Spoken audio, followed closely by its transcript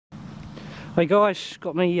Hey guys,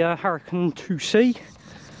 got me Hurricane 2C.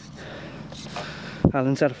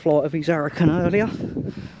 Alan's had a flight of his Hurricane earlier, so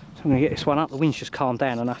I'm going to get this one up. The wind's just calmed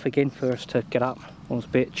down enough again for us to get up. I was a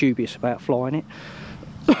bit dubious about flying it.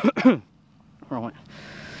 Right,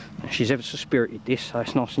 she's ever so spirited this, so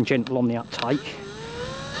it's nice and gentle on the uptake.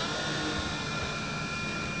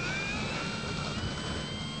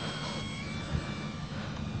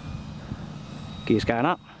 Gears going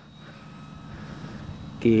up,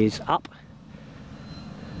 gears up.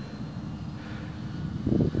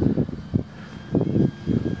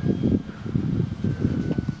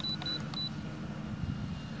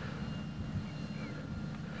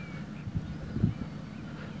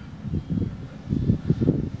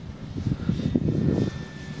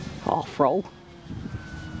 Half roll.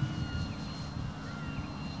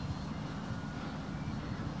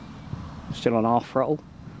 Still on half roll.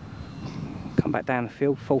 Come back down the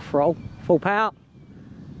field, full throttle, full power.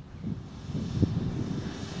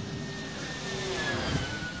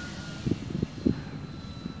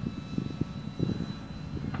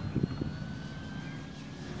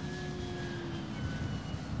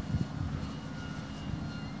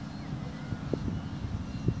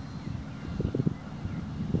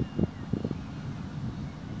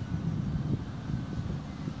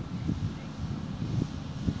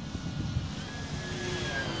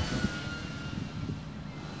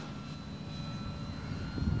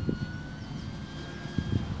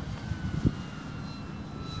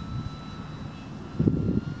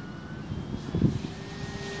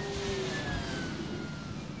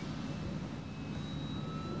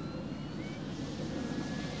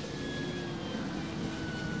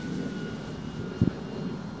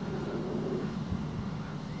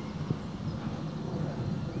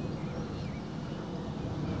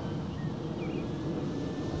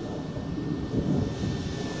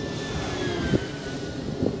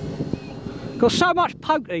 Got so much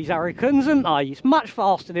poke these Hurricanes, haven't they? It's much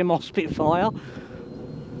faster than my Spitfire.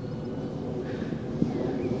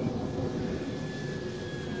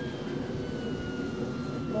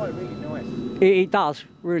 Really nice. It does,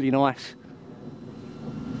 really nice.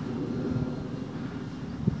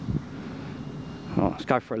 Oh, let's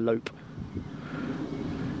go for a loop.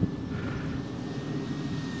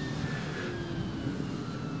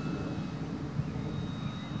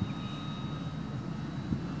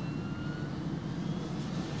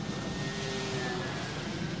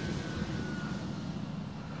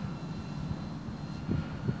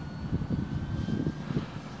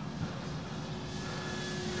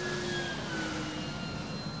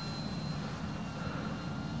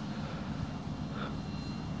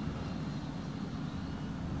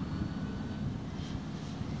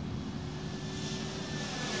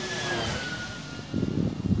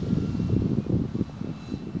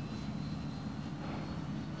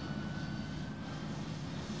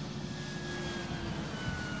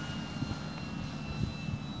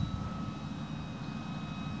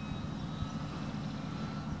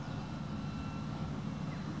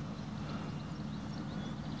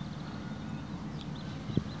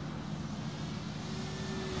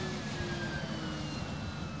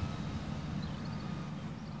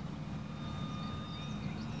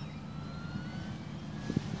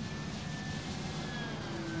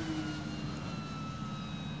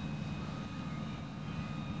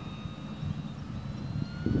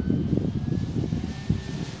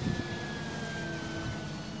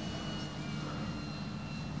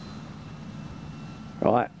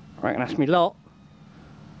 Right, I reckon that's me lot.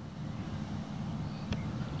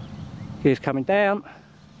 Gears coming down.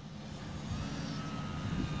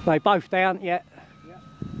 They both down, yeah.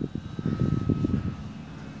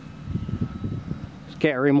 Let's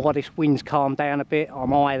get her in while this wind's calmed down a bit.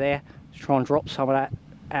 I'm high there. Let's try and drop some of that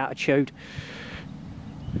altitude.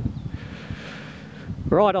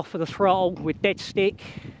 Right off of the throttle with dead stick.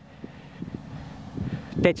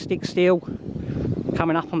 Dead stick still.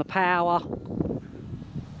 Coming up on the power.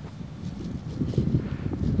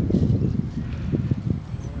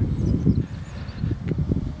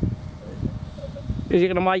 Is it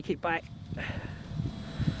going to make it back?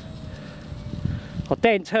 I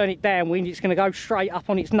daren't turn it downwind, it's going to go straight up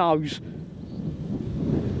on its nose.